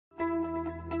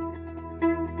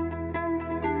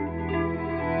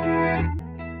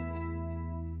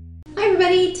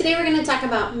everybody, today we're going to talk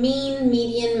about mean,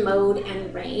 median, mode,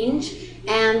 and range.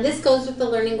 And this goes with the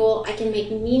learning goal. I can make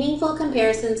meaningful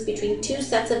comparisons between two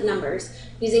sets of numbers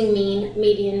using mean,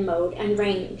 median, mode, and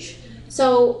range.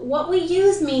 So what we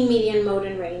use mean, median, mode,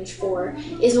 and range for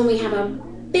is when we have a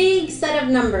big set of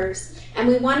numbers and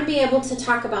we want to be able to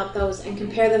talk about those and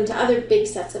compare them to other big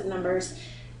sets of numbers.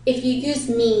 If you use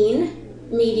mean,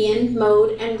 median,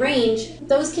 mode, and range,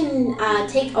 those can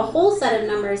take a whole set of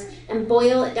numbers and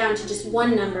boil it down to just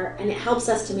one number, and it helps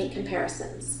us to make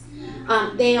comparisons.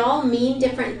 They all mean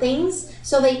different things,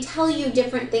 so they tell you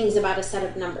different things about a set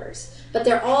of numbers, but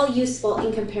they're all useful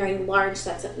in comparing large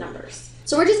sets of numbers.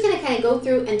 So we're just going to kind of go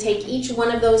through and take each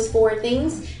one of those four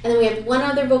things, and then we have one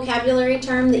other vocabulary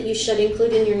term that you should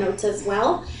include in your notes as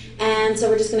well. And so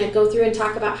we're just going to go through and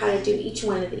talk about how to do each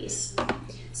one of these.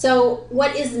 So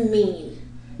what is mean?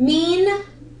 Mean,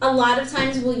 a lot of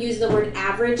times we'll use the word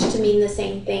average to mean the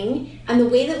same thing. And the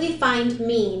way that we find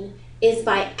mean is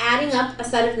by adding up a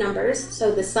set of numbers,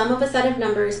 so the sum of a set of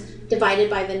numbers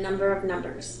divided by the number of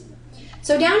numbers.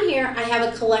 So down here I have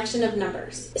a collection of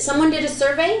numbers. Someone did a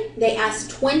survey. They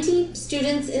asked 20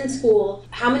 students in school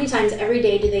how many times every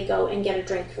day do they go and get a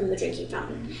drink from the drinking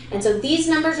fountain. And so these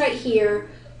numbers right here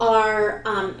are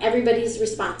everybody's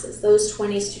responses, those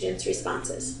 20 students'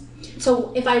 responses.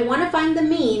 So if I want to find the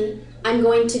mean, I'm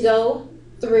going to go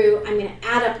through, I'm going to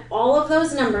add up all of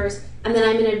those numbers, and then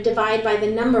I'm going to divide by the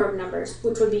number of numbers,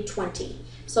 which would be 20.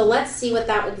 So let's see what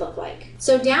that would look like.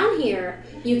 So down here,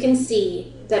 you can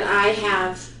see that I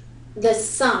have the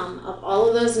sum of all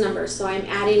of those numbers. So I'm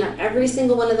adding up every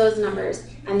single one of those numbers,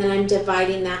 and then I'm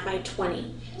dividing that by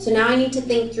 20. So now I need to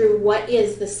think through what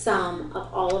is the sum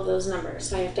of all of those numbers.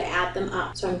 So I have to add them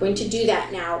up. So I'm going to do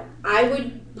that now. I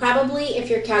would probably, if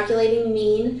you're calculating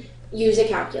mean, use a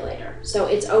calculator. So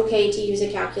it's okay to use a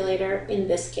calculator in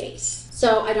this case.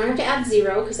 So I don't have to add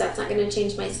 0 because that's not going to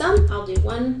change my sum. I'll do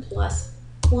 1 plus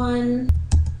 1.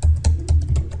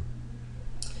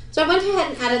 So I went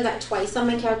ahead and added that twice on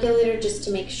my calculator just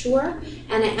to make sure,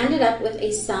 and I ended up with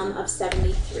a sum of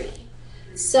 73.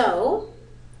 So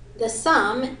the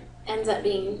sum ends up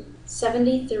being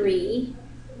 73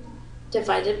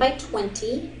 divided by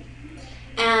 20,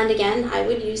 and again, I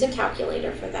would use a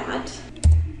calculator for that.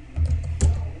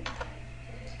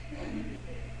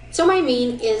 So my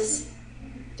mean is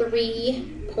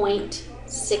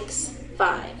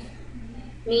 3.65,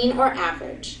 mean or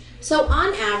average. So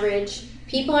on average,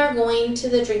 people are going to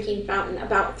the drinking fountain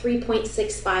about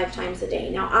 3.65 times a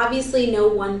day. Now, obviously, no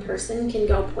one person can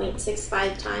go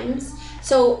 0.65 times.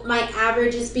 So my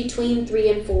average is between 3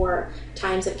 and 4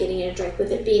 times of getting a drink,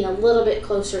 with it being a little bit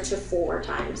closer to 4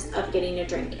 times of getting a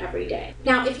drink every day.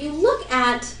 Now, if you look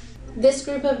at this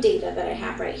group of data that I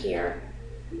have right here,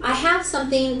 I have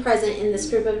something present in this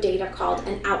group of data called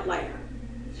an outlier.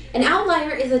 An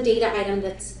outlier is a data item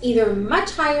that's either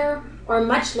much higher or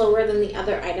much lower than the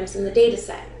other items in the data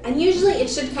set. And usually it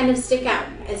should kind of stick out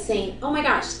as saying, oh my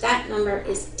gosh, that number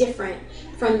is different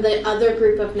from the other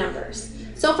group of numbers.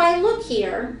 So if I look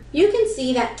here, you can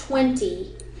see that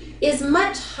 20 is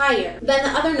much higher than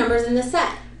the other numbers in the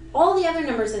set. All the other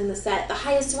numbers in the set, the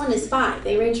highest one is 5.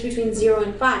 They range between 0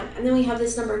 and 5. And then we have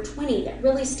this number 20 that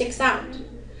really sticks out.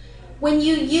 When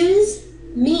you use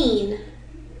mean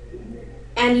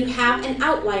and you have an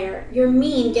outlier, your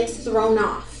mean gets thrown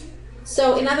off.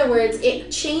 So in other words,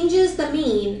 it changes the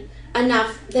mean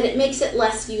enough that it makes it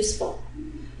less useful.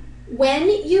 When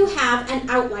you have an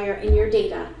outlier in your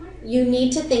data, you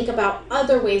need to think about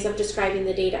other ways of describing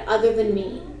the data other than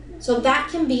mean. So that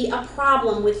can be a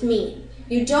problem with mean.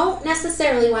 You don't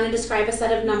necessarily want to describe a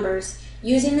set of numbers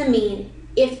using the mean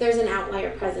if there's an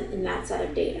outlier present in that set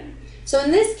of data. So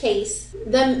in this case,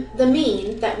 the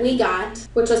mean that we got,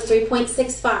 which was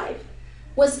 3.65,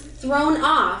 was thrown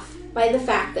off by the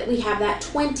fact that we have that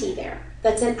 20 there.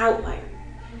 That's an outlier.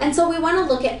 And so we want to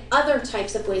look at other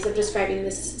types of ways of describing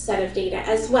this set of data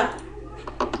as well.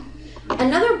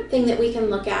 Another thing that we can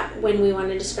look at when we want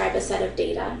to describe a set of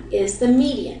data is the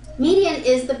median. Median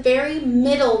is the very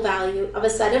middle value of a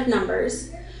set of numbers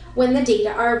when the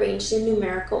data are arranged in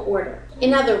numerical order.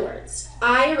 In other words,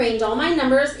 I arrange all my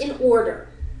numbers in order.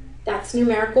 That's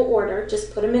numerical order.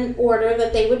 Just put them in order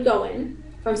that they would go in,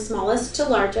 from smallest to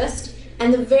largest,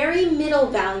 and the very middle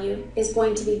value is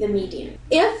going to be the median.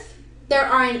 If there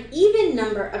are an even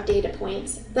number of data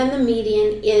points, then the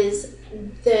median is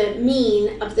the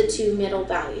mean of the two middle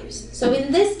values. So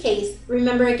in this case,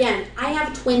 remember again, I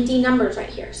have 20 numbers right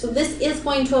here. So this is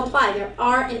going to apply. There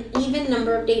are an even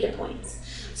number of data points.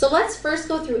 So let's first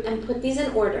go through and put these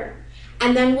in order,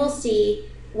 and then we'll see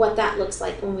what that looks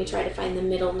like when we try to find the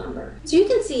middle number. So you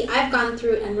can see I've gone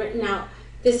through and written out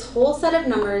this whole set of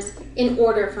numbers in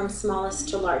order from smallest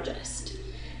to largest.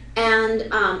 And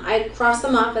I crossed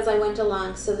them off as I went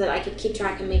along so that I could keep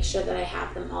track and make sure that I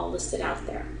have them all listed out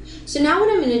there. So now what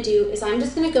I'm going to do is I'm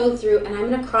just going to go through and I'm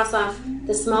going to cross off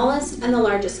the smallest and the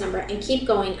largest number and keep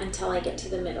going until I get to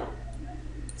the middle.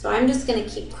 So I'm just going to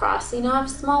keep crossing off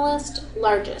smallest,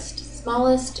 largest,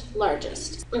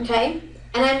 okay?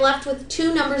 And I'm left with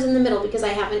 2 numbers in the middle because I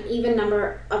have an even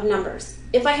number of numbers.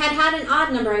 If I had had an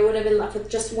odd number, I would have been left with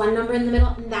just 1 number in the middle,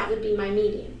 and that would be my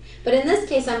median. But in this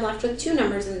case, I'm left with 2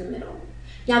 numbers in the middle.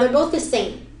 Now, they're both the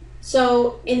same.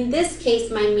 So in this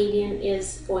case, my median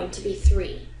is going to be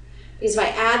 3. Because if I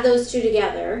add those 2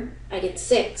 together, I get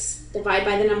 6. Divide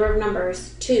by the number of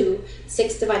numbers, 2.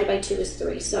 6 divided by 2 is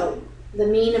 3. So the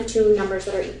mean of 2 numbers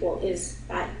that are equal is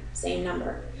that same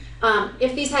number.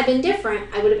 If these had been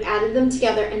different, I would have added them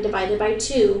together and divided by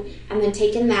 2 and then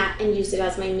taken that and used it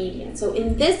as my median. So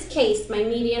in this case, my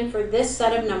median for this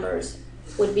set of numbers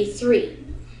would be 3.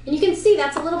 And you can see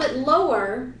that's a little bit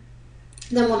lower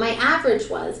than what my average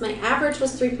was. My average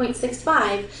was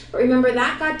 3.65, but remember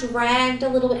that got dragged a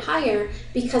little bit higher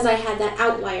because I had that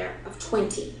outlier of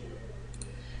 20.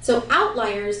 So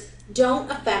outliers don't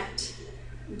affect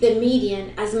the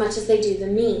median as much as they do the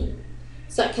mean.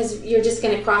 So, because you're just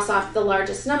going to cross off the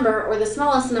largest number or the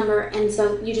smallest number, and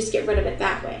so you just get rid of it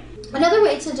that way. Another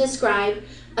way to describe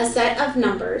a set of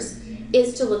numbers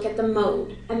is to look at the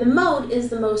mode, and the mode is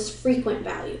the most frequent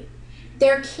value.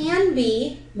 There can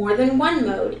be more than one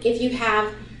mode if you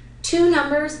have 2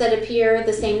 numbers that appear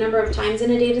the same number of times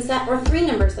in a data set or 3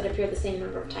 numbers that appear the same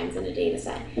number of times in a data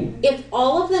set. If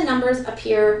all of the numbers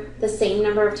appear the same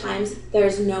number of times,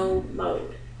 there's no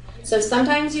mode. So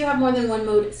sometimes you have more than one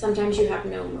mode, sometimes you have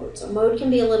no mode. So mode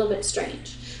can be a little bit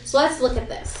strange. So let's look at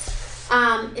this.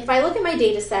 If I look at my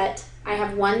data set, I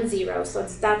have 1, 0, so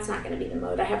that's not going to be the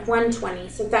mode. I have 1, 20,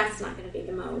 so that's not going to be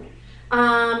the mode.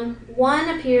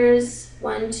 1 appears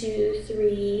 1, 2,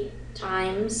 3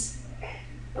 times.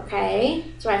 Okay,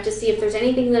 so I have to see if there's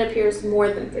anything that appears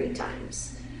more than 3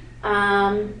 times.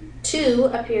 2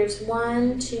 appears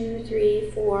 1, 2,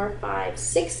 3, 4, 5,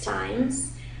 6 times.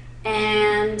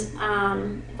 And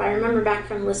if I remember back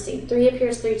from listing, 3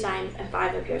 appears 3 times and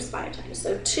 5 appears 5 times.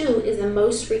 So 2 is the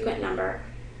most frequent number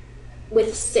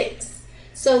with 6.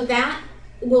 So that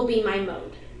will be my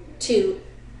mode. 2,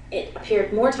 it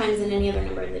appeared more times than any other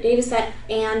number in the data set,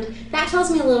 and that tells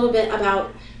me a little bit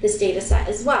about this data set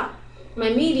as well.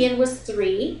 My median was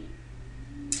 3,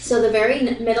 so the very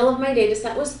middle of my data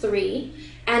set was 3,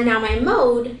 and now my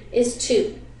mode is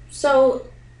 2. So,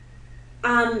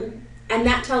 and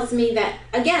that tells me that,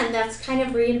 again, that's kind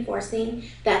of reinforcing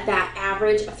that that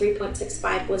average of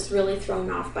 3.65 was really thrown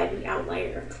off by the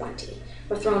outlier of 20,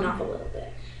 or thrown off a little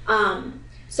bit.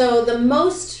 So the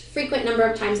most frequent number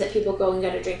of times that people go and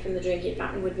get a drink from the drinking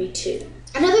fountain would be 2.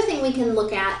 Another thing we can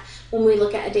look at when we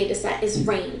look at a data set is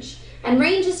range. And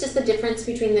range is just the difference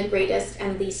between the greatest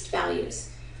and least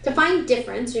values. To find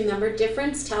difference, remember,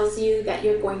 difference tells you that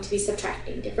you're going to be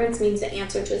subtracting. Difference means the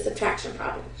answer to a subtraction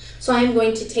problem. So I'm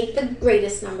going to take the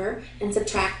greatest number and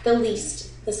subtract the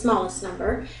least, the smallest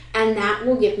number, and that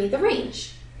will give me the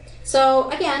range. So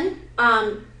again,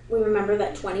 we remember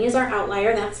that 20 is our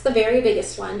outlier, that's the very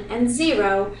biggest one, and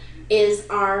 0 is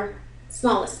our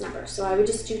smallest number. So I would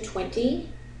just do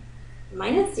 20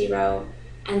 minus 0,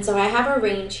 and so I have a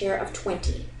range here of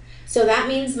 20. So that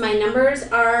means my numbers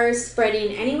are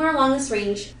spreading anywhere along this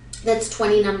range that's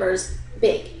 20 numbers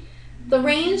big. The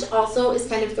range also is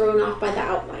kind of thrown off by the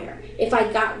outlier. If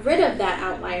I got rid of that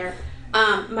outlier,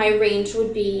 my range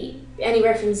would be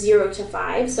anywhere from 0 to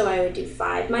 5. So I would do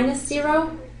 5 minus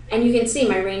 0. And you can see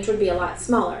my range would be a lot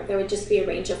smaller. There would just be a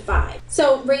range of 5.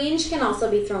 So range can also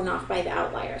be thrown off by the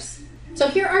outliers. So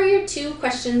here are your 2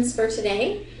 questions for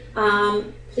today.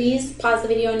 Please pause the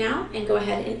video now and go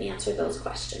ahead and answer those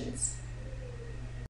questions.